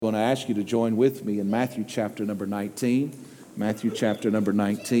going to ask you to join with me in Matthew chapter number 19. Matthew chapter number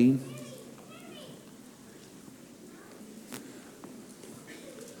 19.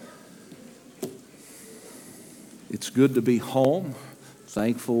 It's good to be home.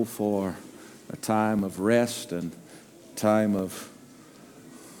 Thankful for a time of rest and time of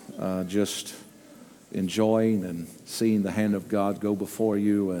just enjoying and seeing the hand of God go before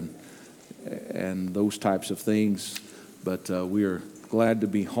you and those types of things. But we are glad to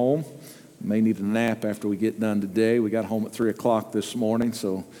be home. May need a nap after we get done today. We got home at 3 o'clock this morning,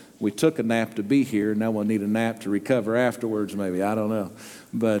 so we took a nap to be here. Now we'll need a nap to recover afterwards, maybe. I don't know.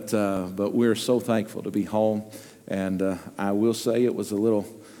 But we're so thankful to be home. And I will say it was a little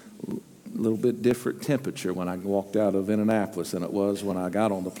bit different temperature when I walked out of Indianapolis than it was when I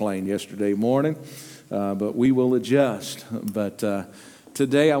got on the plane yesterday morning. But we will adjust. But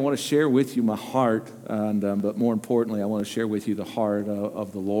today I want to share with you my heart, but more importantly, I want to share with you the heart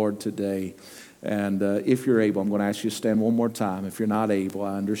of the Lord today. And if you're able, I'm going to ask you to stand one more time. If you're not able,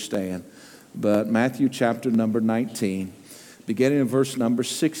 I understand. But Matthew chapter number 19, beginning in verse number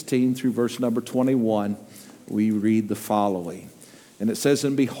 16 through verse number 21, we read the following. And it says,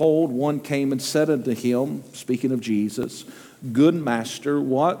 "And behold, one came and said unto him," speaking of Jesus, "Good master,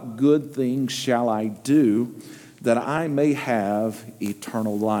 what good things shall I do that I may have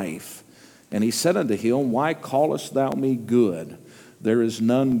eternal life? And he said unto him, Why callest thou me good? There is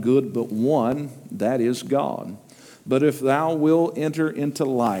none good but one, that is God. But if thou wilt enter into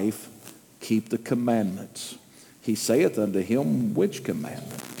life, keep the commandments. He saith unto him, Which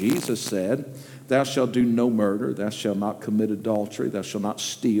commandment? Jesus said, Thou shalt do no murder, thou shalt not commit adultery, thou shalt not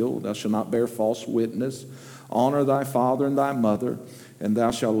steal, thou shalt not bear false witness, honor thy father and thy mother, and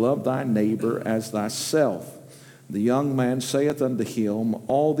thou shalt love thy neighbor as thyself. The young man saith unto him,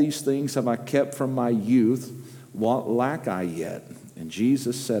 All these things have I kept from my youth, what lack I yet? And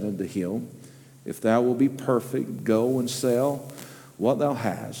Jesus said unto him, If thou wilt be perfect, go and sell what thou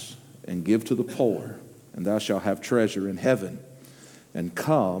hast, and give to the poor, and thou shalt have treasure in heaven, and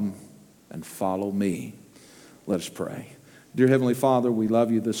come and follow me." Let us pray. Dear Heavenly Father, we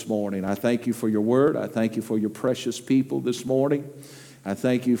love you this morning. I thank you for your word. I thank you for your precious people this morning. I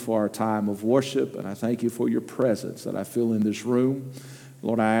thank you for our time of worship, and I thank you for your presence that I feel in this room.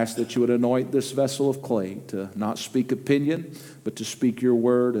 Lord, I ask that you would anoint this vessel of clay to not speak opinion, but to speak your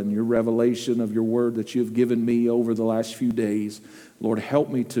word and your revelation of your word that you have given me over the last few days. Lord, help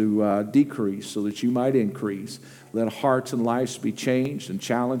me to decrease so that you might increase. Let hearts and lives be changed and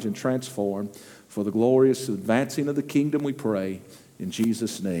challenged and transformed for the glorious advancing of the kingdom, we pray. In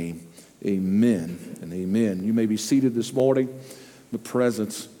Jesus' name, amen and amen. You may be seated this morning in the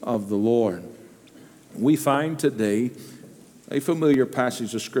presence of the Lord. We find today a familiar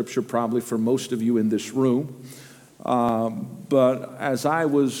passage of Scripture probably for most of you in this room. But as I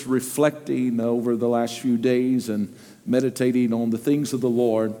was reflecting over the last few days and meditating on the things of the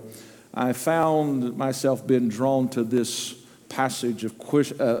Lord, I found myself being drawn to this passage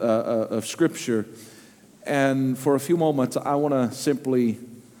of Scripture. And for a few moments, I want to simply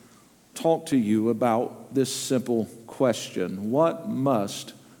talk to you about this simple question. What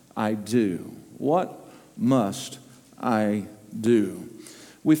must I do? What must I do?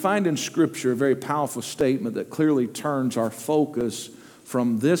 We find in Scripture a very powerful statement that clearly turns our focus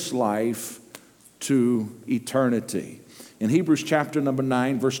from this life to eternity. In Hebrews chapter number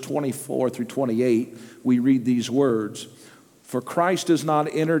 9, verse 24 through 28, we read these words, "For Christ has not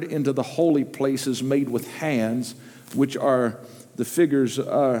entered into the holy places made with hands, which are the figures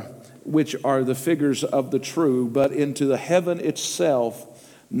of the true, but into the heaven itself,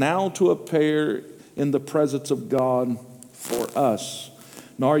 now to appear in the presence of God for us.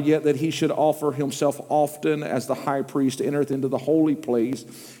 Nor yet that he should offer himself often as the high priest entereth into the holy place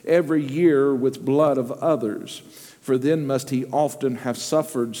every year with blood of others. For then must he often have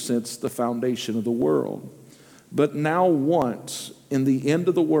suffered since the foundation of the world. But now once in the end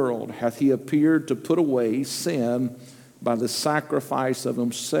of the world hath he appeared to put away sin by the sacrifice of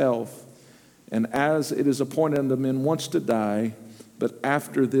himself. And as it is appointed unto men once to die, but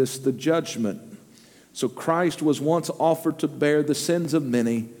after this the judgment. So Christ was once offered to bear the sins of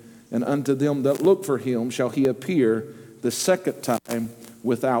many, and unto them that look for him shall he appear the second time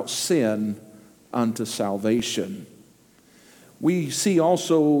without sin unto salvation." We see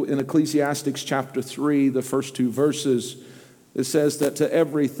also in Ecclesiastes chapter 3, the first two verses, it says that to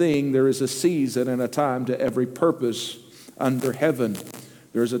everything there is a season and a time to every purpose under heaven.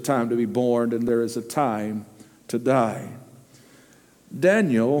 There is a time to be born and there is a time to die.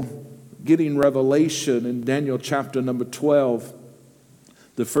 Daniel, getting revelation in Daniel chapter number 12,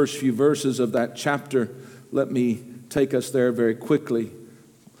 the first few verses of that chapter, let me take us there very quickly.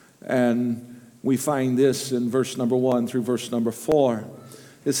 And we find this in verse number 1 through verse number 4.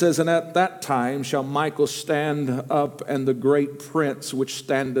 It says, "And at that time shall Michael stand up, and the great prince which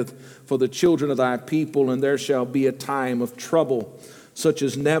standeth for the children of thy people, and there shall be a time of trouble, such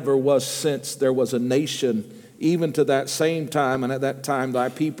as never was since there was a nation, even to that same time. And at that time thy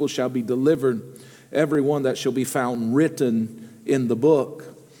people shall be delivered, every one that shall be found written in the book.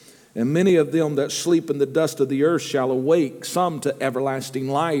 And many of them that sleep in the dust of the earth shall awake, some to everlasting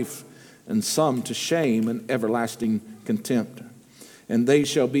life, and some to shame and everlasting contempt. And they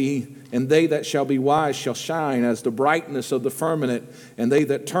that shall be wise shall shine as the brightness of the firmament, and they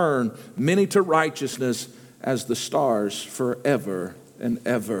that turn many to righteousness as the stars forever and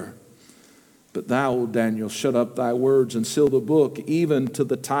ever. But thou, O Daniel, shut up thy words and seal the book, even to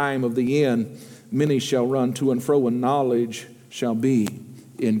the time of the end. Many shall run to and fro, and knowledge shall be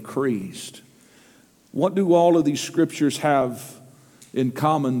increased." What do all of these scriptures have in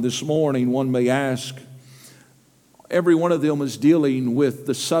common this morning, one may ask? Every one of them is dealing with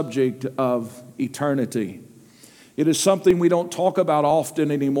the subject of eternity. It is something we don't talk about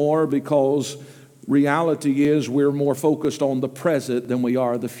often anymore, because reality is we're more focused on the present than we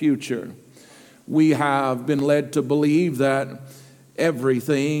are the future. We have been led to believe that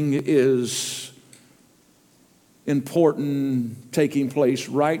everything is important taking place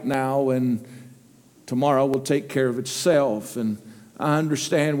right now, and tomorrow will take care of itself. And I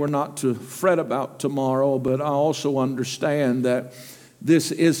understand we're not to fret about tomorrow, but I also understand that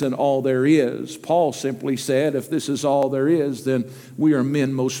this isn't all there is. Paul simply said, if this is all there is, then we are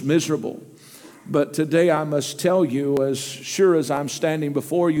men most miserable. But today I must tell you, as sure as I'm standing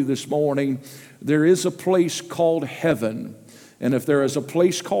before you this morning, there is a place called heaven. And if there is a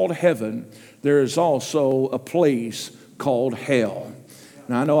place called heaven, there is also a place called hell.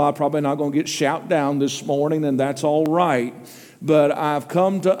 Now, I know I'm probably not going to get shouted down this morning, and that's all right. But I've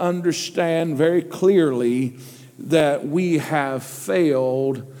come to understand very clearly that we have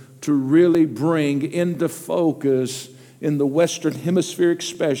failed to really bring into focus, in the Western Hemisphere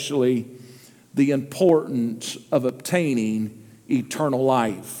especially, the importance of obtaining eternal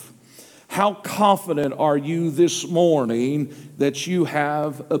life. How confident are you this morning that you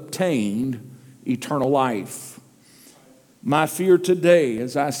have obtained eternal life? My fear today,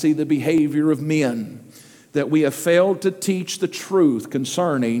 as I see the behavior of men, that we have failed to teach the truth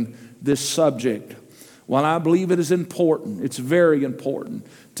concerning this subject. While I believe it is important, it's very important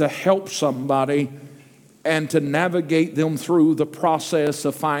to help somebody and to navigate them through the process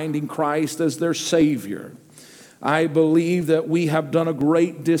of finding Christ as their Savior, I believe that we have done a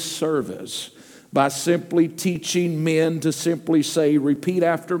great disservice by simply teaching men to simply say, repeat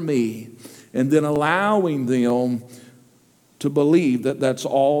after me, and then allowing them to believe that that's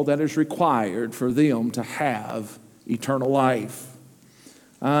all that is required for them to have eternal life.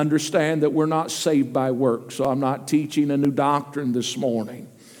 I understand that we're not saved by works, so I'm not teaching a new doctrine this morning.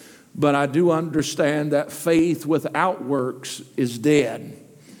 But I do understand that faith without works is dead.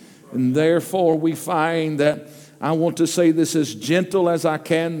 And therefore we find that I want to say this as gentle as I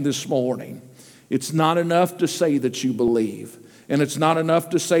can this morning. It's not enough to say that you believe. And it's not enough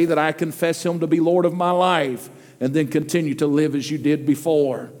to say that I confess Him to be Lord of my life and then continue to live as you did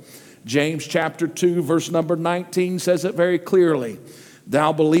before. James chapter 2 verse number 19 says it very clearly.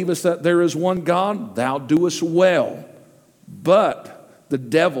 Thou believest that there is one God, thou doest well. But the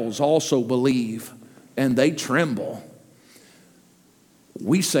devils also believe, and they tremble.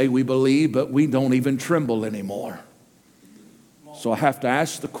 We say we believe, but we don't even tremble anymore. So I have to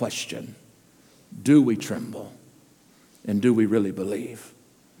ask the question, do we tremble? And do we really believe?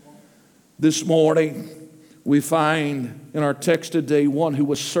 This morning, we find in our text today one who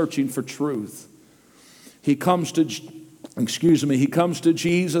was searching for truth. He comes to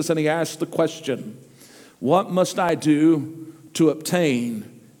Jesus and he asks the question, what must I do to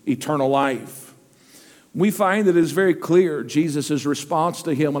obtain eternal life? We find that it is very clear Jesus' response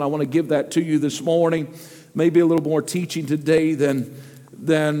to him, and I want to give that to you this morning. Maybe a little more teaching today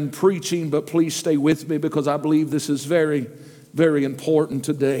than preaching, but please stay with me because I believe this is very, very important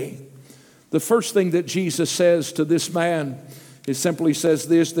today. The first thing that Jesus says to this man, he simply says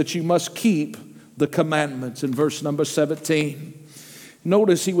this, that you must keep the commandments in verse number 17.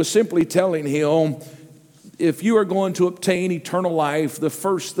 Notice he was simply telling him, if you are going to obtain eternal life, the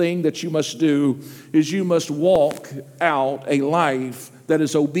first thing that you must do is you must walk out a life that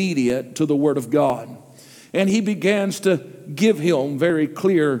is obedient to the Word of God. And he begins to give him very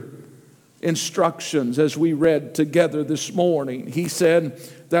clear instructions as we read together this morning. He said,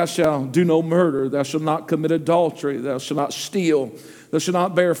 thou shalt do no murder, thou shalt not commit adultery, thou shalt not steal, thou shalt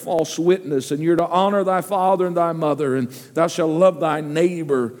not bear false witness, and you're to honor thy father and thy mother, and thou shalt love thy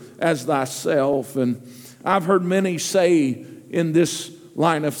neighbor as thyself. And I've heard many say in this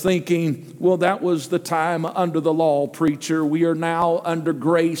line of thinking, well, that was the time under the law, preacher. We are now under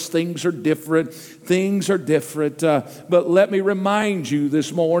grace. Things are different. Things are different. But let me remind you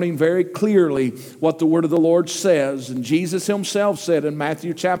this morning very clearly what the word of the Lord says. And Jesus himself said in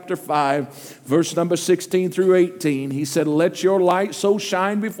Matthew chapter 5, verse number 16 through 18, he said, let your light so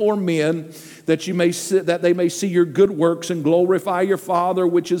shine before men that they may see your good works and glorify your Father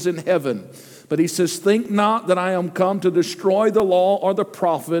which is in heaven. But he says, think not that I am come to destroy the law or the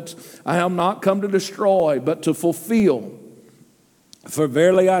prophets. I am not come to destroy, but to fulfill. For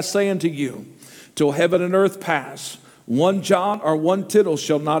verily I say unto you, till heaven and earth pass, one jot or one tittle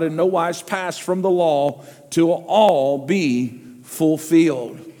shall not in no wise pass from the law, till all be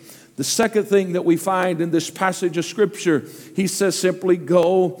fulfilled. The second thing that we find in this passage of Scripture, he says simply,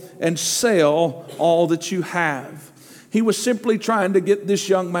 go and sell all that you have. He was simply trying to get this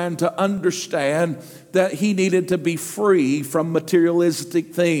young man to understand that he needed to be free from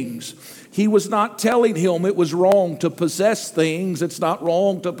materialistic things. He was not telling him it was wrong to possess things. It's not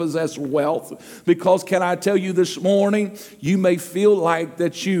wrong to possess wealth. Because can I tell you this morning, you may feel like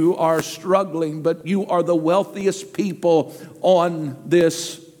that you are struggling, but you are the wealthiest people on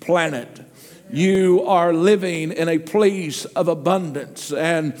this planet. You are living in a place of abundance.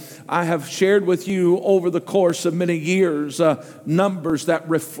 And I have shared with you over the course of many years numbers that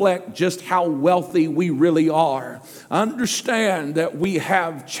reflect just how wealthy we really are. Understand that we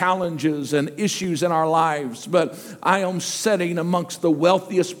have challenges and issues in our lives, but I am sitting amongst the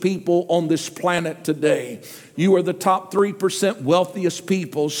wealthiest people on this planet today. You are the top 3% wealthiest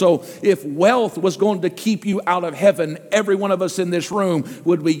people. So if wealth was going to keep you out of heaven, every one of us in this room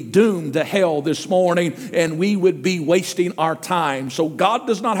would be doomed to hell this morning, and we would be wasting our time. So God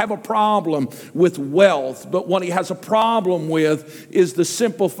does not have a problem with wealth, but what he has a problem with is the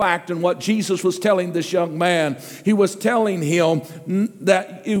simple fact, and what Jesus was telling this young man. He was telling him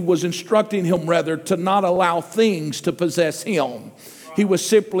that he was instructing him rather to not allow things to possess him. He was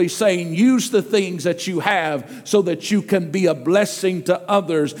simply saying, use the things that you have so that you can be a blessing to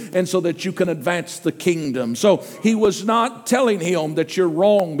others and so that you can advance the kingdom. So he was not telling him that you're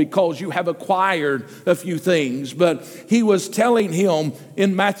wrong because you have acquired a few things, but he was telling him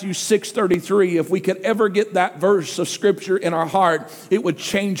in Matthew 6:33, if we could ever get that verse of Scripture in our heart, it would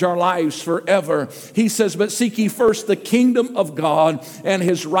change our lives forever. He says, but seek ye first the kingdom of God and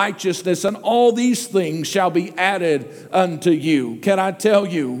his righteousness, and all these things shall be added unto you. Can I tell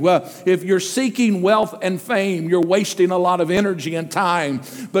you, if you're seeking wealth and fame, you're wasting a lot of energy and time.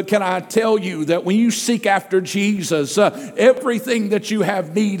 But can I tell you that when you seek after Jesus, everything that you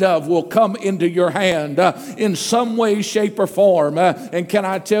have need of will come into your hand in some way, shape, or form. And can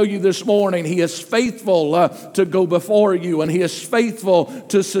I tell you this morning, he is faithful to go before you, and he is faithful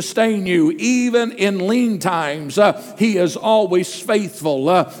to sustain you. Even in lean times, he is always faithful.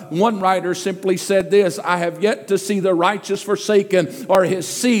 One writer simply said this, I have yet to see the righteous forsaken or his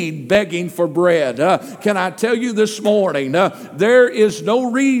seed begging for bread. Can I tell you this morning, there is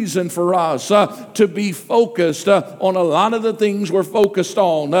no reason for us to be focused on a lot of the things we're focused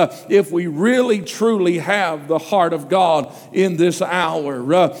on if we really truly have the heart of God in this hour.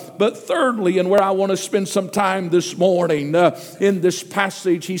 But thirdly, and where I want to spend some time this morning in this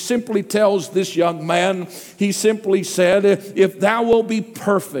passage, he simply tells this young man, he simply said, if thou wilt be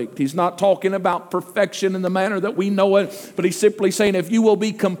perfect. He's not talking about perfection in the manner that we know it, but he's simply saying, if you will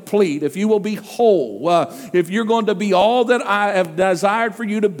be complete, if you will be whole, if you're going to be all that I have desired for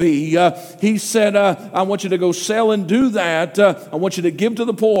you to be, he said, I want you to go sell and do that. I want you to give to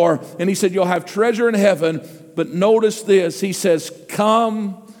the poor. And he said, you'll have treasure in heaven. But notice this, he says,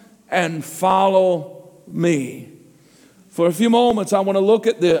 come and follow me. For a few moments, I want to look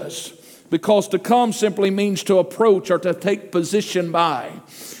at this, because to come simply means to approach or to take position by.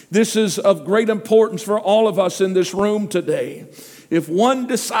 This is of great importance for all of us in this room today. If one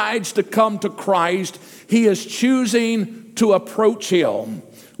decides to come to Christ, he is choosing to approach him,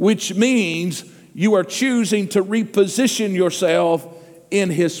 which means you are choosing to reposition yourself in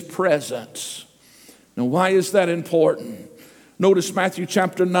his presence. Now, why is that important? Notice Matthew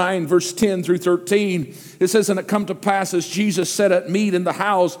chapter 9, verse 10 through 13. It says, and it come to pass as Jesus sat at meat in the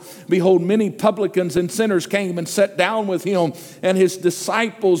house, behold, many publicans and sinners came and sat down with him and his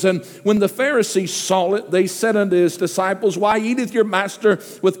disciples. And when the Pharisees saw it, they said unto his disciples, why eateth your master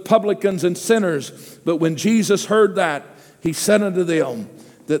with publicans and sinners? But when Jesus heard that, he said unto them,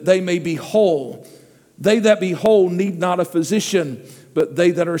 that they may be whole. They that be whole need not a physician, but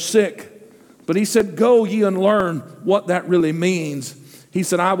they that are sick. But he said, go ye and learn what that really means. He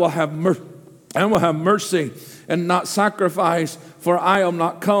said, I will have mercy and not sacrifice, for I am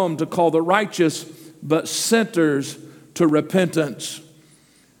not come to call the righteous, but sinners to repentance.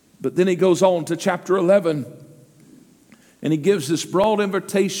 But then he goes on to chapter 11, and he gives this broad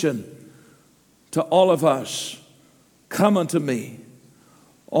invitation to all of us. Come unto me,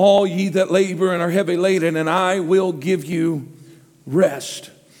 all ye that labor and are heavy laden, and I will give you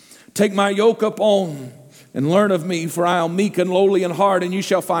rest. Take my yoke upon and learn of me, for I am meek and lowly in heart, and you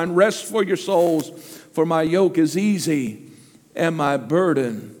shall find rest for your souls. For my yoke is easy and my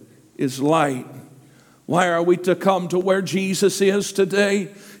burden is light. Why are we to come to where Jesus is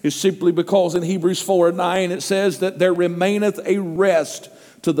today? It's simply because in Hebrews 4:9 it says that there remaineth a rest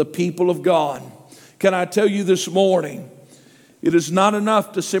to the people of God. Can I tell you this morning, it is not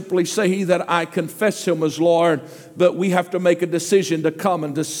enough to simply say that I confess Him as Lord, but we have to make a decision to come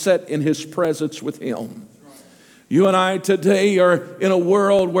and to sit in His presence with Him. You and I today are in a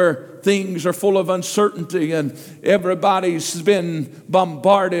world where things are full of uncertainty, and everybody's been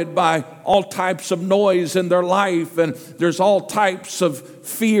bombarded by all types of noise in their life, and there's all types of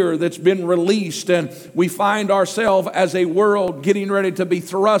fear that's been released, and we find ourselves as a world getting ready to be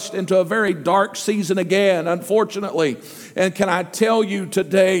thrust into a very dark season again, unfortunately. And can I tell you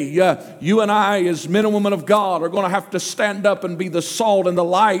today, you and I as men and women of God are going to have to stand up and be the salt and the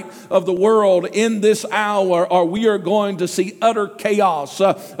light of the world in this hour, or we are going to see utter chaos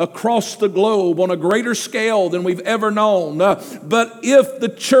across the globe on a greater scale than we've ever known. But if the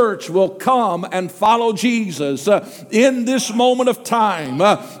church will come and follow Jesus in this moment of time,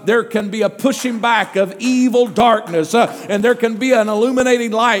 there can be a pushing back of evil darkness, and there can be an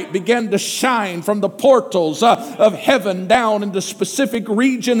illuminating light begin to shine from the portals of heaven down into specific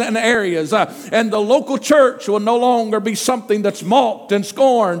region and areas, and the local church will no longer be something that's mocked and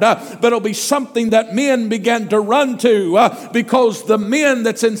scorned, but it'll be something that men begin to run to, because the men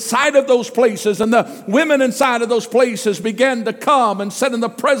that's inside of those places and the women inside of those places begin to come and sit in the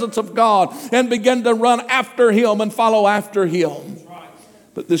presence of God and begin to run after Him and follow after Him.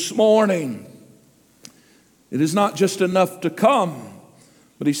 But this morning, it is not just enough to come,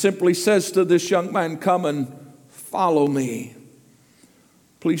 but he simply says to this young man, come and follow me.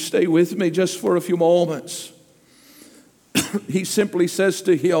 Please stay with me just for a few moments. He simply says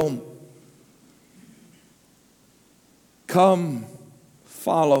to him, come,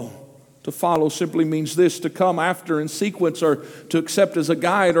 follow. To follow simply means this: to come after in sequence, or to accept as a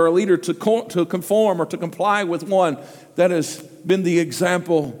guide or a leader, to conform or to comply with one that has been the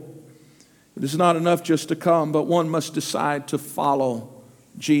example. It is not enough just to come, but one must decide to follow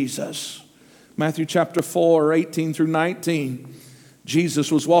Jesus. Matthew chapter 4, 18 through 19.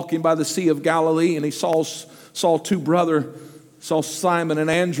 Jesus was walking by the Sea of Galilee, and he saw two brothers, saw Simon and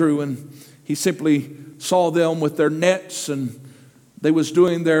Andrew, and he simply saw them with their nets, and they was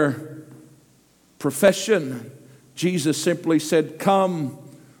doing their profession. Jesus simply said, come,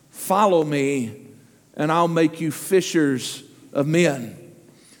 follow me, and I'll make you fishers of men.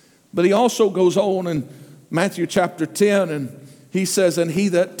 But he also goes on in Matthew chapter 10, and he says, and he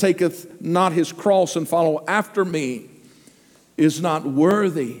that taketh not his cross and follow after me is not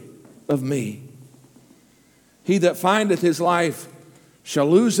worthy of me. He that findeth his life shall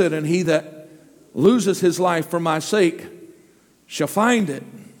lose it, and he that loses his life for my sake shall find it.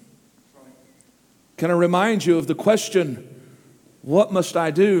 Can I remind you of the question, what must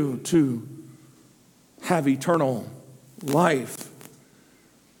I do to have eternal life?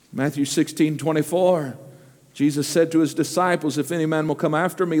 Matthew 16:24, Jesus said to his disciples, if any man will come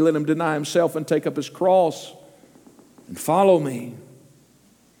after me, let him deny himself and take up his cross and follow me.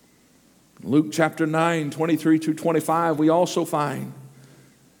 Luke chapter 9, 23 through 25, we also find,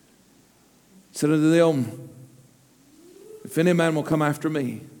 said unto them, if any man will come after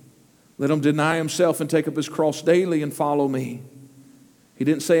me, let him deny himself and take up his cross daily and follow me. He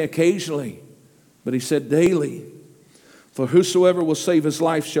didn't say occasionally, but he said daily. For whosoever will save his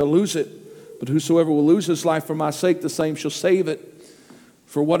life shall lose it, but whosoever will lose his life for my sake, the same shall save it.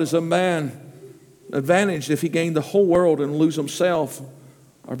 For what is a man advantaged if he gain the whole world and lose himself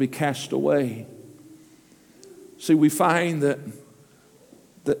or be cast away? See, we find that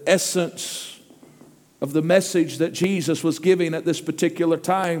the essence of the message that Jesus was giving at this particular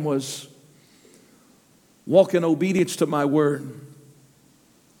time was walk in obedience to my word.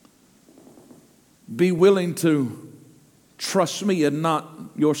 Be willing to trust me and not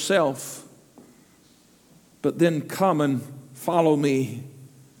yourself, but then come and follow me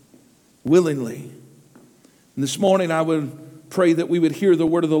willingly. And this morning I would pray that we would hear the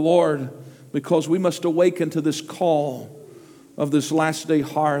word of the Lord, because we must awaken to this call of this last day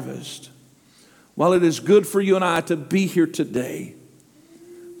harvest, while it is good for you and I to be here today,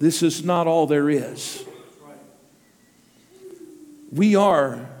 this is not all there is. We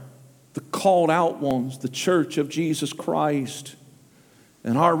are the called out ones, the church of Jesus Christ.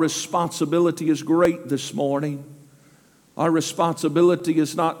 And our responsibility is great this morning. Our responsibility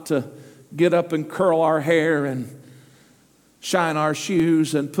is not to get up and curl our hair and shine our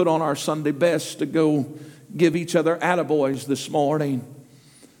shoes and put on our Sunday best to go give each other attaboys this morning.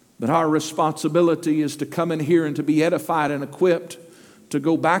 But our responsibility is to come in here and to be edified and equipped to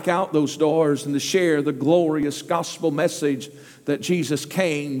go back out those doors and to share the glorious gospel message that Jesus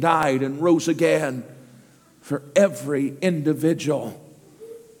came, died, and rose again for every individual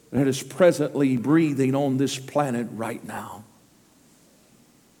that is presently breathing on this planet right now.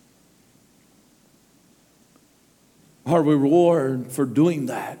 Our reward for doing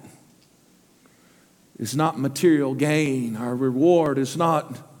that is not material gain. Our reward is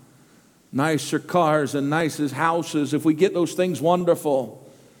not nicer cars and nicest houses. If we get those things, wonderful.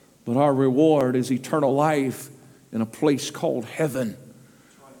 But our reward is eternal life in a place called heaven,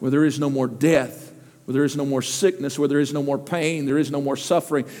 where there is no more death, where there is no more sickness, where there is no more pain, there is no more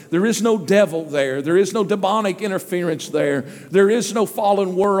suffering. There is no devil there. There is no demonic interference there. There is no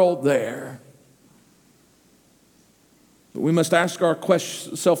fallen world there. But we must ask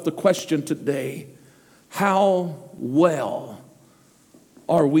ourselves the question today, how well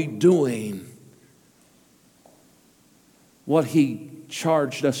are we doing what He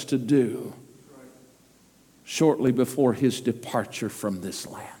charged us to do shortly before His departure from this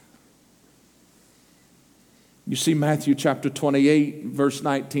land? You see Matthew chapter 28, verse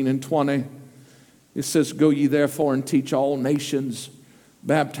 19 and 20. It says, "Go ye therefore and teach all nations,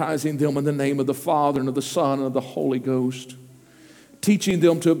 baptizing them in the name of the Father and of the Son and of the Holy Ghost, teaching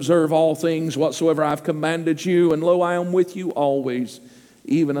them to observe all things whatsoever I have commanded you. And lo, I am with you always,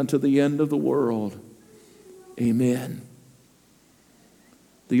 even unto the end of the world." Amen.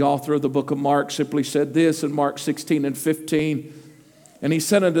 The author of the book of Mark simply said this in Mark 16 and 15. "And he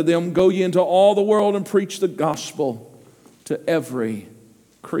said unto them, Go ye into all the world and preach the gospel to every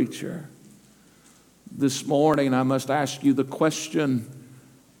creature." This morning I must ask you the question,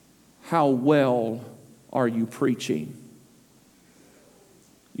 how well are you preaching?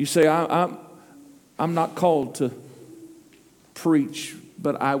 You say, I'm not called to preach,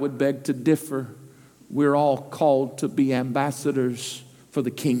 but I would beg to differ. We're all called to be ambassadors for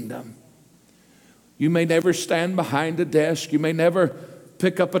the kingdom. You may never stand behind a desk. You may never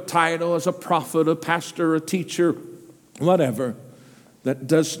pick up a title as a prophet, a pastor, a teacher, whatever. That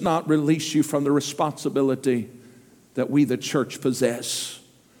does not release you from the responsibility that we, the church, possess.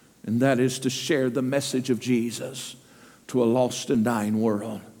 And that is to share the message of Jesus to a lost and dying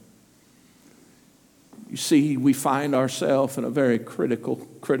world. You see, we find ourselves in a very critical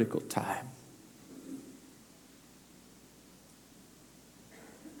time.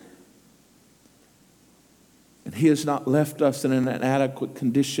 And He has not left us in an inadequate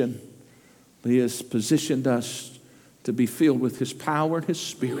condition, but He has positioned us to be filled with His power and His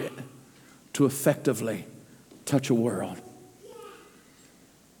Spirit to effectively touch a world.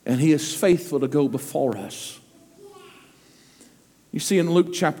 And He is faithful to go before us. You see, in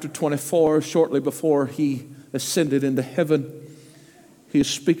Luke chapter 24, shortly before He ascended into heaven, He is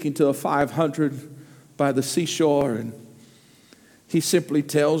speaking to the 500 by the seashore, and He simply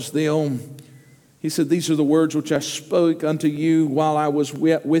tells them, He said, "These are the words which I spoke unto you while I was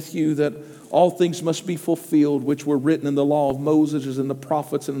with you, that all things must be fulfilled, which were written in the law of Moses and the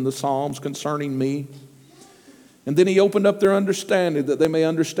prophets and in the Psalms concerning me." And then He opened up their understanding that they may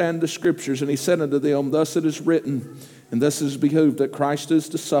understand the Scriptures. And He said unto them, "Thus it is written, and thus it is behooved that Christ is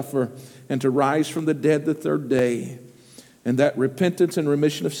to suffer and to rise from the dead the third day, and that repentance and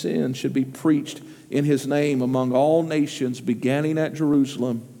remission of sins should be preached in His name among all nations, beginning at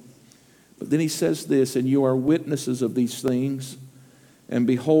Jerusalem." But then He says this, "And you are witnesses of these things. And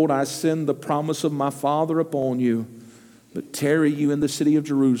behold, I send the promise of my Father upon you. But tarry you in the city of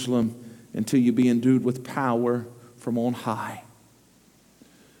Jerusalem until you be endued with power from on high."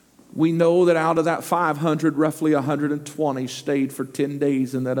 We know that out of that 500, roughly 120 stayed for 10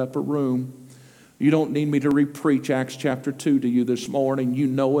 days in that upper room. You don't need me to repreach Acts chapter 2 to you this morning. You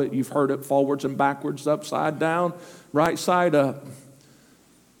know it. You've heard it forwards and backwards, upside down, right side up.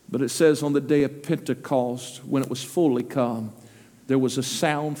 But it says on the day of Pentecost, when it was fully come, there was a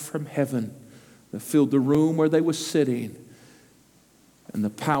sound from heaven that filled the room where they were sitting. And the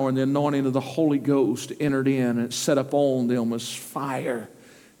power and the anointing of the Holy Ghost entered in, and it set upon them as fire.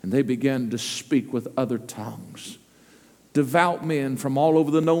 And they began to speak with other tongues. Devout men from all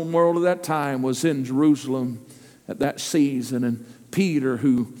over the known world at that time was in Jerusalem. at that season. And Peter,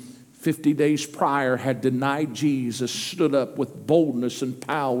 who 50 days prior had denied Jesus, stood up with boldness and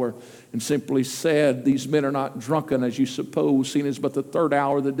power and simply said, these men are not drunken as you suppose, seeing it is but the third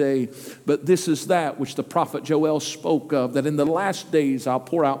hour of the day. But this is that which the prophet Joel spoke of, that in the last days I'll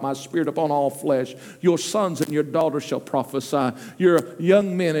pour out my spirit upon all flesh. Your sons and your daughters shall prophesy. Your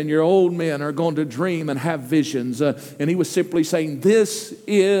young men and your old men are going to dream and have visions. And he was simply saying, this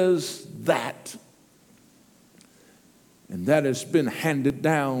is that. And that has been handed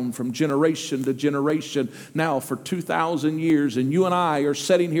down from generation to generation now for 2,000 years. And you and I are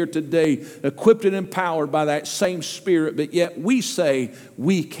sitting here today equipped and empowered by that same Spirit. But yet we say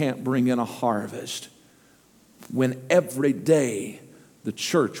we can't bring in a harvest when every day the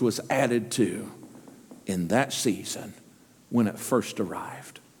church was added to in that season when it first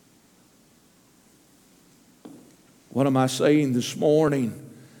arrived. What am I saying this morning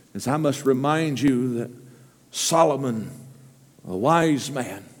is I must remind you that Solomon, a wise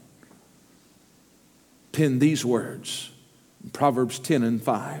man, penned these words in Proverbs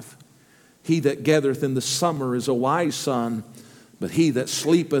 10:5. He that gathereth in the summer is a wise son, but he that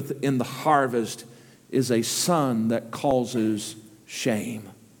sleepeth in the harvest is a son that causes shame.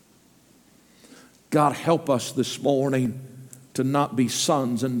 God, help us this morning to not be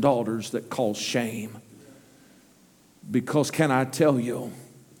sons and daughters that cause shame. Because can I tell you,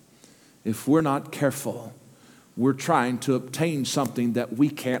 if we're not careful, we're trying to obtain something that we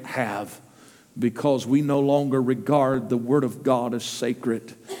can't have because we no longer regard the Word of God as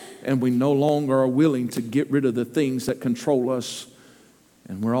sacred, and we no longer are willing to get rid of the things that control us,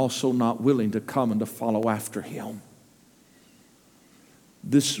 and we're also not willing to come and to follow after Him.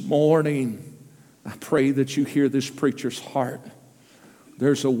 This morning, I pray that you hear this preacher's heart.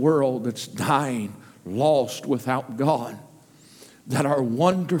 There's a world that's dying, lost without God, that are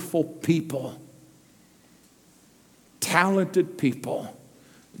wonderful people, talented people,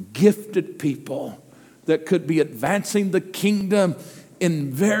 gifted people that could be advancing the kingdom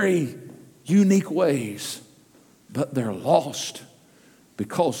in very unique ways, but they're lost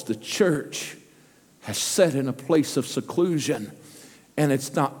because the church has set in a place of seclusion. And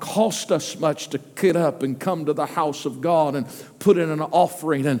it's not cost us much to get up and come to the house of God and put in an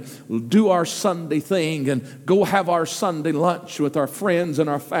offering and do our Sunday thing and go have our Sunday lunch with our friends and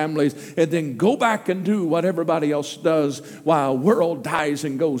our families and then go back and do what everybody else does while the world dies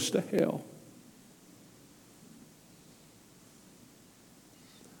and goes to hell.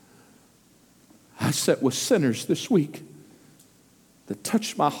 I sat with sinners this week that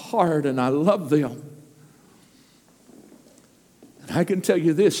touched my heart, and I love them. I can tell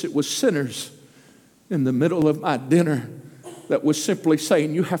you this, it was sinners in the middle of my dinner that was simply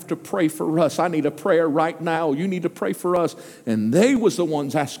saying, you have to pray for us. I need a prayer right now. You need to pray for us. And they was the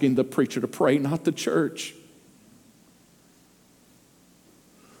ones asking the preacher to pray, not the church.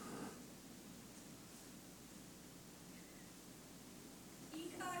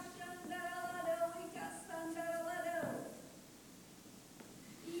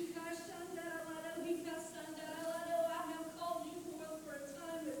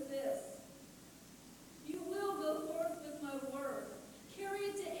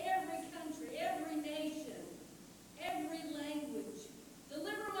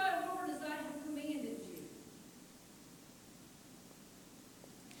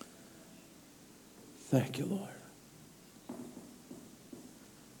 Thank you, Lord.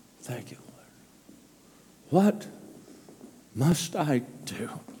 Thank you, Lord. What must I do?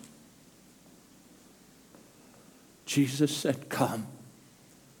 Jesus said, come,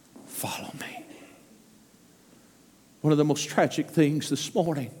 follow me. One of the most tragic things this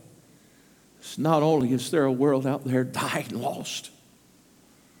morning is not only is there a world out there dying lost,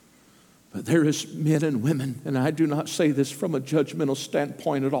 but there is men and women, and I do not say this from a judgmental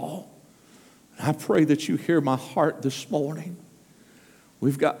standpoint at all. I pray that you hear my heart this morning.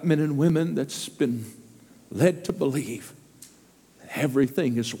 We've got men and women that's been led to believe that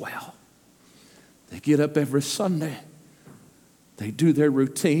everything is well. They get up every Sunday. They do their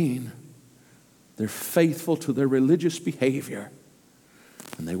routine. They're faithful to their religious behavior.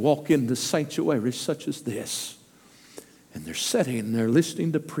 And they walk into sanctuaries such as this. And they're sitting and they're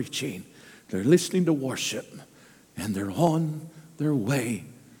listening to preaching. They're listening to worship. And they're on their way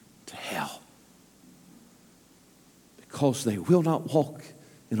to hell. Because they will not walk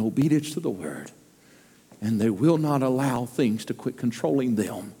in obedience to the word. And they will not allow things to quit controlling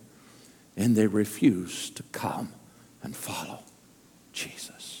them. And they refuse to come and follow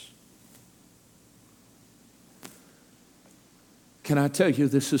Jesus. Can I tell you,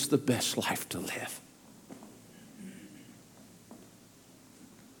 this is the best life to live?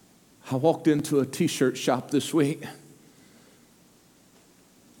 I walked into a t-shirt shop this week,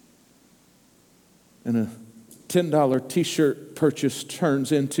 and a $10 t-shirt purchase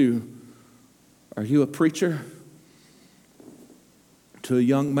turns into, "Are you a preacher?" To a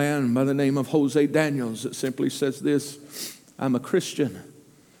young man by the name of Jose Daniels, it simply says this: "I'm a Christian,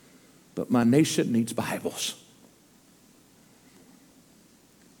 but my nation needs Bibles."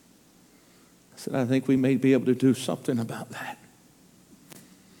 I said, I think we may be able to do something about that.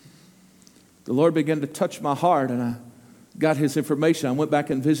 The Lord began to touch my heart, and I got his information. I went back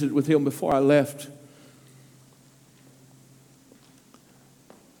and visited with him before I left.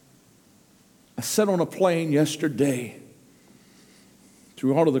 I sat on a plane yesterday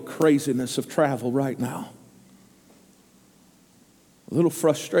through all of the craziness of travel right now. A little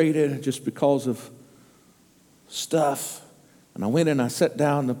frustrated just because of stuff. And I went in, I sat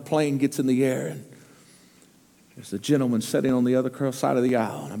down, the plane gets in the air, and there's a gentleman sitting on the other side of the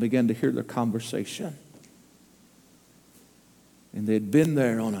aisle, and I began to hear their conversation. And they'd been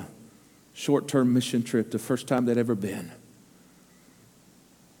there on a short-term mission trip, the first time they'd ever been.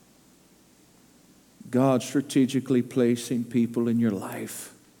 God strategically placing people in your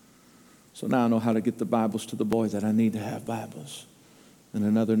life. So now I know how to get the Bibles to the boy that I need to have Bibles in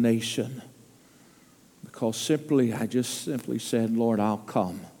another nation. Because I just simply said, "Lord, I'll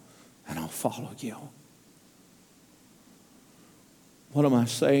come and I'll follow you." What am I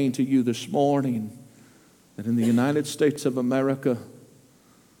saying to you this morning? That in the United States of America,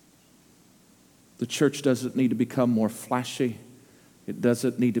 the church doesn't need to become more flashy. It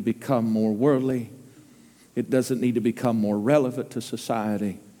doesn't need to become more worldly. It doesn't need to become more relevant to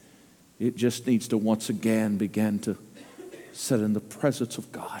society. It just needs to once again begin to sit in the presence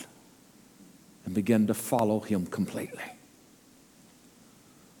of God and begin to follow him completely.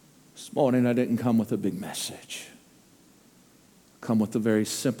 This morning I didn't come with a big message. I come with the very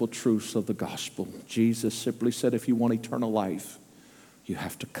simple truths of the gospel. Jesus simply said, if you want eternal life, you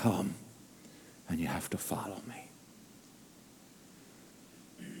have to come and you have to follow me.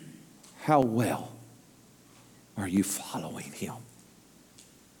 How well are you following him?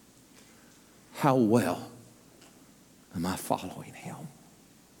 How well am I following him?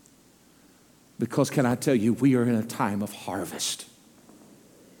 Because can I tell you, we are in a time of harvest.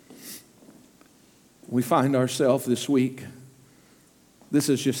 We find ourselves this week. This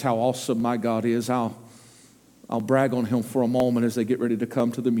is just how awesome my God is. I'll brag on him for a moment as they get ready to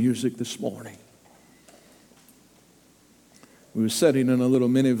come to the music this morning. We were sitting in a little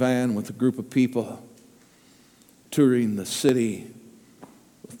minivan with a group of people touring the city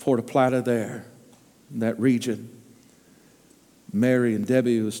of Puerto Plata there, in that region. Mary and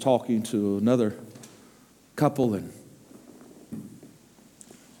Debbie was talking to another couple, and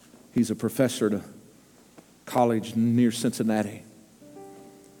he's a professor at a college near Cincinnati.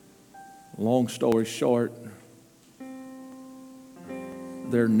 Long story short,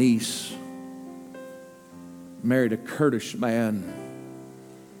 their niece married a Kurdish man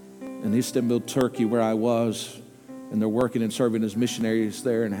in Istanbul, Turkey, where I was, and they're working and serving as missionaries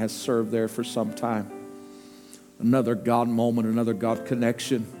there and has served there for some time. Another God moment, another God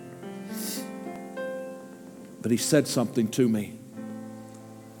connection. But he said something to me.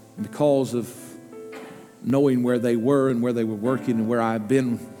 And because of knowing where they were and where they were working and where I've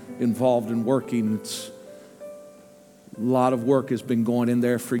been involved in working, a lot of work has been going in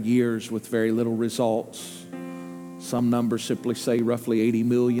there for years with very little results. Some numbers simply say roughly 80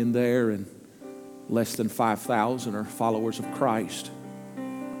 million there, and less than 5,000 are followers of Christ.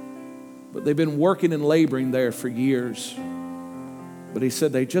 But they've been working and laboring there for years. But he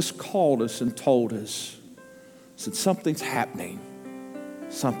said they just called us and told us, said something's happening,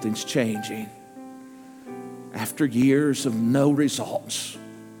 something's changing. After years of no results,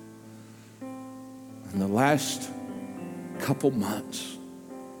 in the last couple months,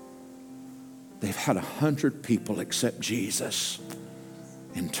 they've had 100 people accept Jesus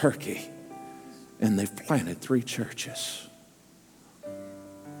in Turkey, and they've planted 3 churches.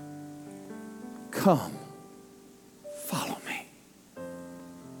 Come, follow me.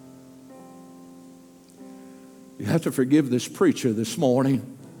 You have to forgive this preacher this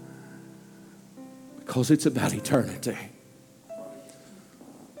morning because it's about eternity.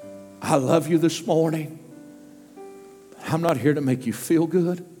 I love you this morning, but I'm not here to make you feel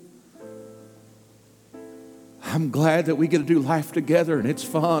good. I'm glad that we get to do life together and it's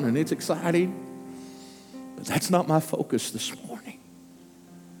fun and it's exciting, but that's not my focus this morning.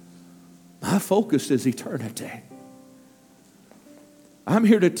 My focus is eternity. I'm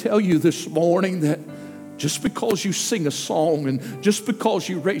here to tell you this morning that just because you sing a song and just because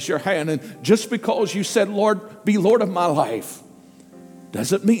you raise your hand and just because you said, Lord, be Lord of my life,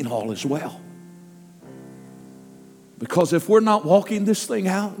 doesn't mean all is well. Because if we're not walking this thing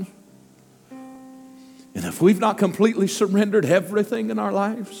out, and if we've not completely surrendered everything in our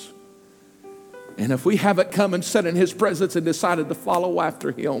lives, and if we haven't come and sat in His presence and decided to follow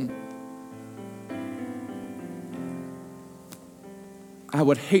after Him, I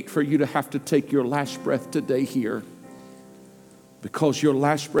would hate for you to have to take your last breath today here, because your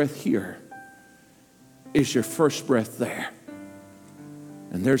last breath here is your first breath there.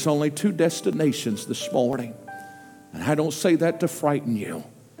 And there's only two destinations this morning. And I don't say that to frighten you,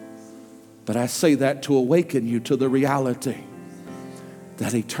 but I say that to awaken you to the reality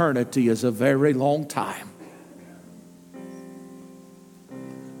that eternity is a very long time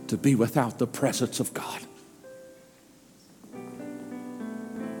to be without the presence of God.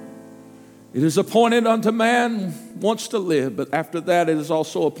 It is appointed unto man once to live, but after that it is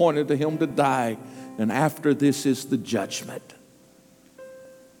also appointed to him to die. And after this is the judgment.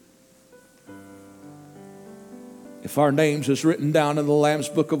 If our names is written down in the Lamb's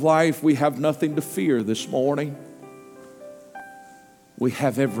Book of Life, we have nothing to fear this morning. We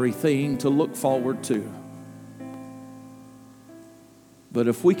have everything to look forward to. But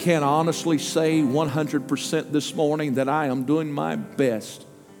if we can't honestly say 100% this morning that I am doing my best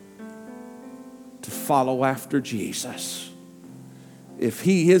to follow after Jesus, if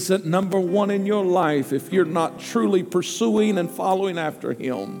He isn't number one in your life, if you're not truly pursuing and following after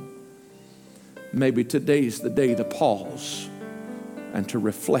Him, maybe today's the day to pause and to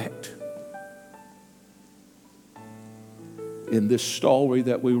reflect. In this story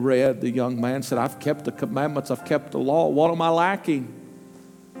that we read, the young man said, I've kept the commandments, I've kept the law. What am I lacking?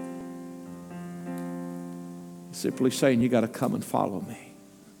 Simply saying, you got to come and follow me.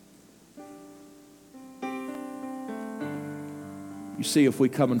 You see, if we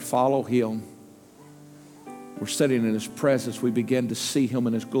come and follow Him, we're sitting in His presence. We begin to see Him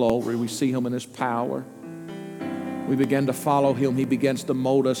in His glory. We see Him in His power. We begin to follow Him. He begins to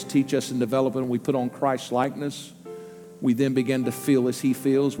mold us, teach us, and develop us. We put on Christ's likeness. We then begin to feel as He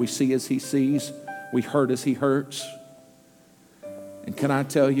feels. We see as He sees. We hurt as He hurts. And can I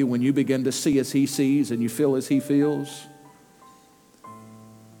tell you, when you begin to see as He sees and you feel as He feels,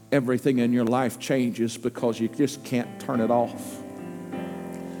 everything in your life changes, because you just can't turn it off.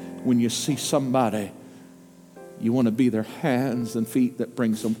 When you see somebody, you want to be their hands and feet that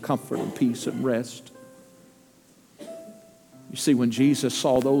brings them comfort and peace and rest. You see, when Jesus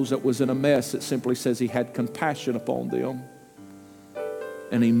saw those that was in a mess, it simply says He had compassion upon them.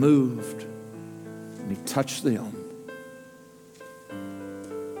 And He moved and He touched them.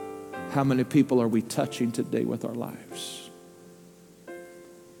 How many people are we touching today with our lives?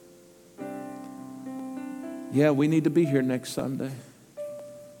 Yeah, we need to be here next Sunday.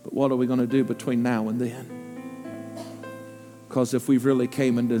 But what are we going to do between now and then? Because if we've really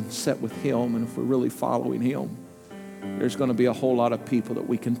came and sat with Him, and if we're really following Him, there's going to be a whole lot of people that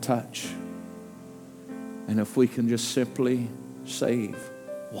we can touch. And if we can just simply save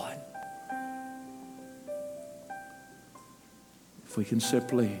one. If we can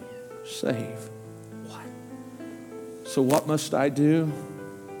simply save one. So what must I do?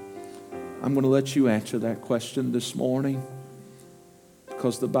 I'm going to let you answer that question this morning,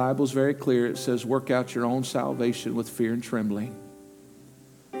 because the Bible's very clear. It says, work out your own salvation with fear and trembling.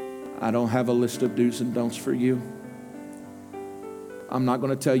 I don't have a list of do's and don'ts for you. I'm not going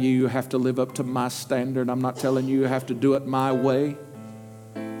to tell you you have to live up to my standard. I'm not telling you you have to do it my way.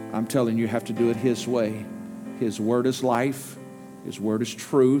 I'm telling you have to do it His way. His word is life. His word is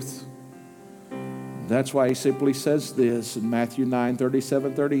truth. That's why He simply says this in Matthew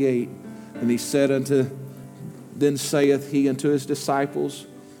 9:37-38. And He said then saith He unto His disciples,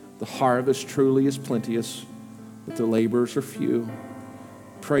 the harvest truly is plenteous, but the laborers are few.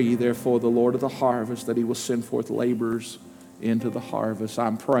 Pray ye therefore the Lord of the harvest that He will send forth laborers into the harvest.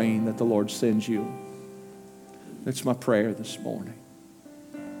 I'm praying that the Lord sends you. That's my prayer this morning.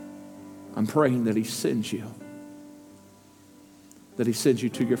 I'm praying that He sends you. That He sends you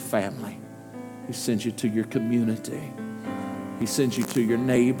to your family. He sends you to your community. He sends you to your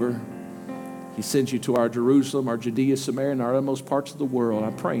neighbor. He sends you to our Jerusalem, our Judea, Samaria, and our uttermost parts of the world.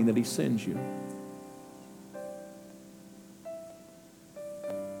 I'm praying that He sends you.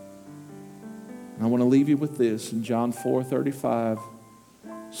 And I want to leave you with this in John 4:35.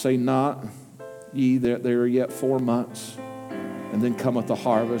 Say not ye that there are yet 4 months, and then cometh the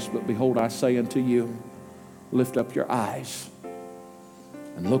harvest. But behold, I say unto you, lift up your eyes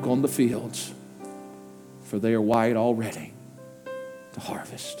and look on the fields, for they are white already to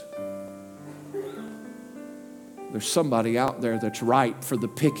harvest. There's somebody out there that's ripe for the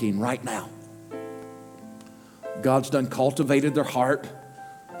picking right now. God's done cultivated their heart.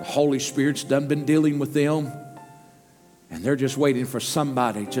 The Holy Spirit's done been dealing with them, and they're just waiting for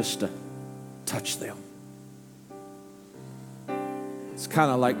somebody just to touch them. It's kind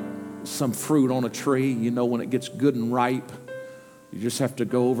of like some fruit on a tree, you know, when it gets good and ripe. You just have to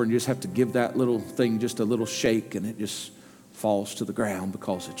go over and you just have to give that little thing just a little shake, and it just falls to the ground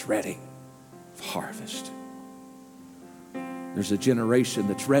because it's ready for harvest. There's a generation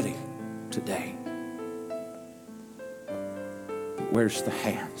that's ready today. But where's the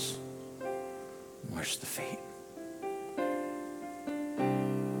hands? Where's the feet?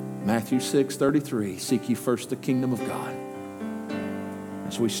 Matthew 6:33, seek ye first the kingdom of God.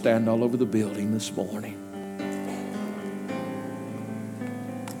 As we stand all over the building this morning,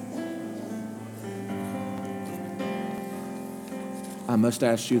 I must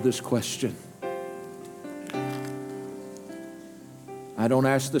ask you this question. I don't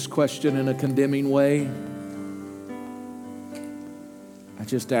ask this question in a condemning way. I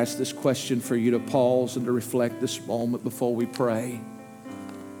just ask this question for you to pause and to reflect this moment before we pray.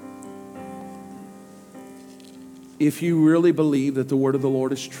 If you really believe that the word of the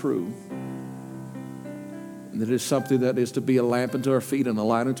Lord is true, and that it is something that is to be a lamp unto our feet and a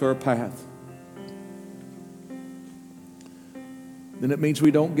light unto our path, then it means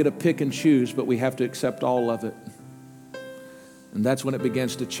we don't get to pick and choose, but we have to accept all of it. And that's when it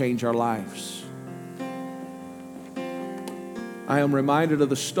begins to change our lives. I am reminded of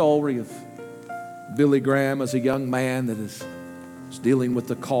the story of Billy Graham as a young man that is dealing with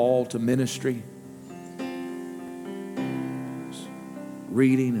the call to ministry.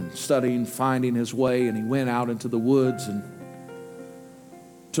 Reading and studying, finding his way, and he went out into the woods and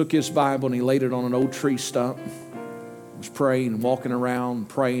took his Bible and he laid it on an old tree stump. Was praying and walking around,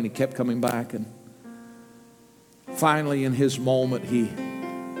 praying. He kept coming back, and finally in his moment he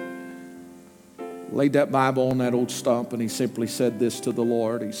laid that Bible on that old stump and he simply said this to the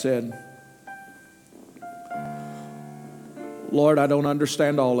Lord. He said, Lord, I don't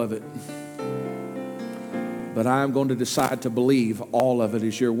understand all of it, but I'm going to decide to believe all of it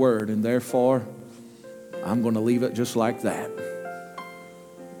is your word, and therefore I'm going to leave it just like that.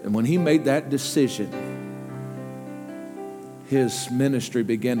 And when he made that decision, his ministry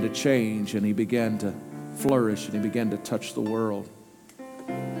began to change, and he began to flourish, and he began to touch the world.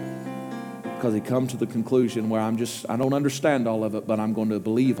 Because he come to the conclusion where I don't understand all of it, but I'm going to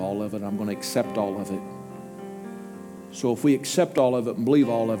believe all of it. I'm going to accept all of it. So if we accept all of it and believe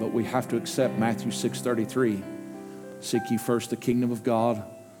all of it, we have to accept Matthew 6:33. Seek ye first the kingdom of God.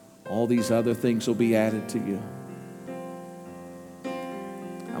 All these other things will be added to you.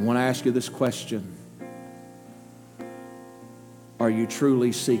 I want to ask you this question. Are you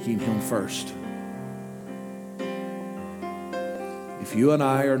truly seeking him first? If you and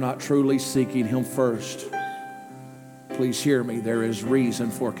I are not truly seeking him first, please hear me, there is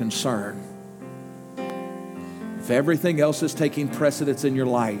reason for concern. If everything else is taking precedence in your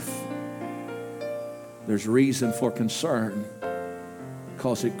life, there's reason for concern,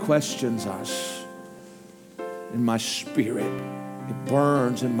 because it questions us in my spirit. It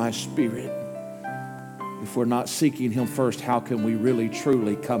burns in my spirit. If we're not seeking him first, how can we really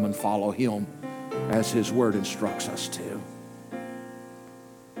truly come and follow him as his word instructs us to?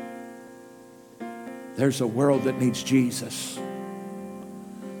 There's a world that needs Jesus.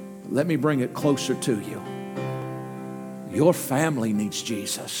 Let me bring it closer to you. Your family needs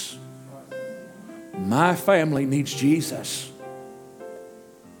Jesus. My family needs Jesus.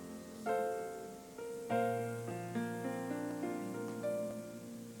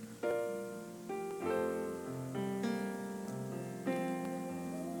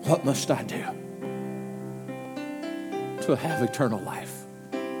 What must I do to have eternal life?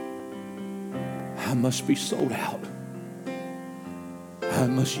 I must be sold out. I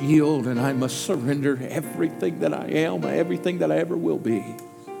must yield, and I must surrender everything that I am, everything that I ever will be.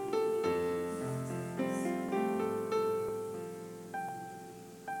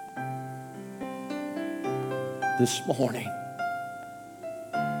 This morning,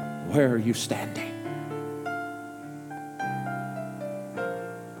 where are you standing?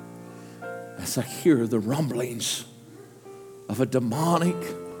 As I hear the rumblings of a demonic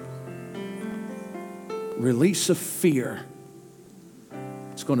release of fear,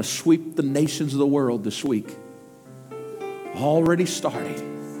 it's going to sweep the nations of the world this week. Already started.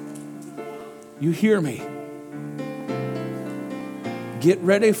 You hear me? Get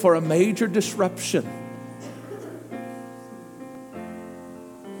ready for a major disruption.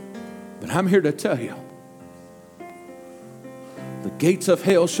 But I'm here to tell you, the gates of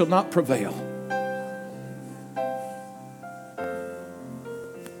hell shall not prevail.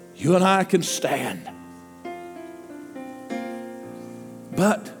 You and I can stand.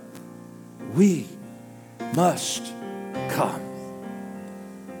 But we must come,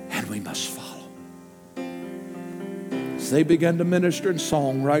 and we must follow. As they begin to minister in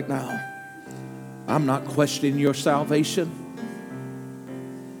song right now, I'm not questioning your salvation.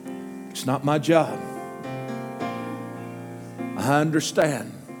 It's not my job. I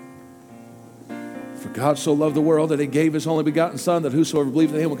understand. For God so loved the world that He gave His only begotten Son, that whosoever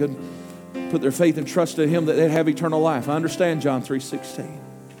believes in Him could put their faith and trust in Him, that they'd have eternal life. I understand John 3:16.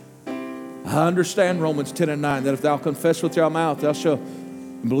 I understand Romans 10:9, that if thou confess with your mouth, thou shalt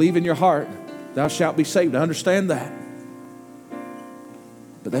believe in your heart, thou shalt be saved. I understand that.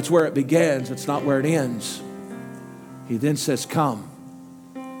 But that's where it begins. It's not where it ends. He then says, come,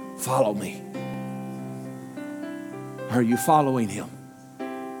 follow me. Are you following Him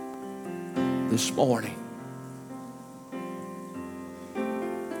this morning?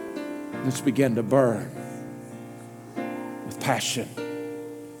 Let's begin to burn with passion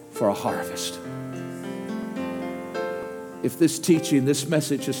for a harvest. If this teaching, this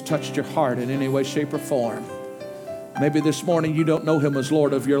message has touched your heart in any way, shape, or form, maybe this morning you don't know Him as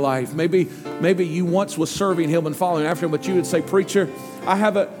Lord of your life. Maybe you once was serving Him and following after Him, but you would say, preacher, I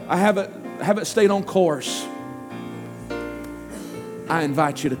haven't stayed on course. I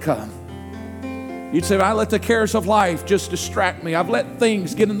invite you to come. You'd say, I let the cares of life just distract me. I've let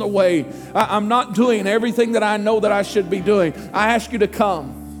things get in the way. I'm not doing everything that I know that I should be doing. I ask you to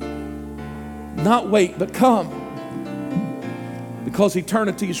come. Not wait, but come. Because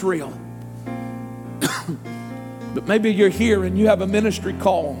eternity is real. But maybe you're here and you have a ministry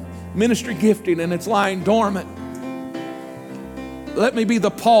call, ministry gifting, and it's lying dormant. Let me be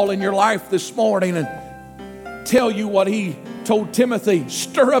the Paul in your life this morning and tell you what he told Timothy.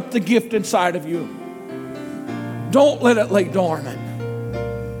 Stir up the gift inside of you. Don't let it lay dormant.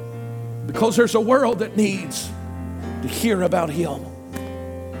 Because there's a world that needs to hear about Him.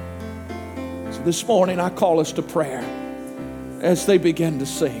 So this morning I call us to prayer as they begin to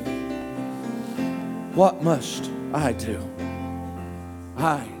sing. What must I do?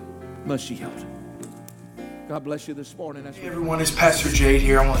 I must yield. God bless you this morning. Hey everyone, it's Pastor Jade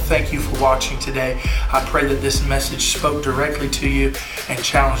here. I want to thank you for watching today. I pray that this message spoke directly to you and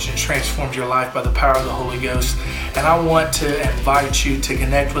challenged and transformed your life by the power of the Holy Ghost. And I want to invite you to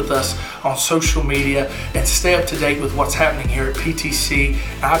connect with us on social media and stay up to date with what's happening here at PTC.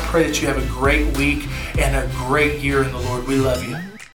 And I pray that you have a great week and a great year in the Lord. We love you.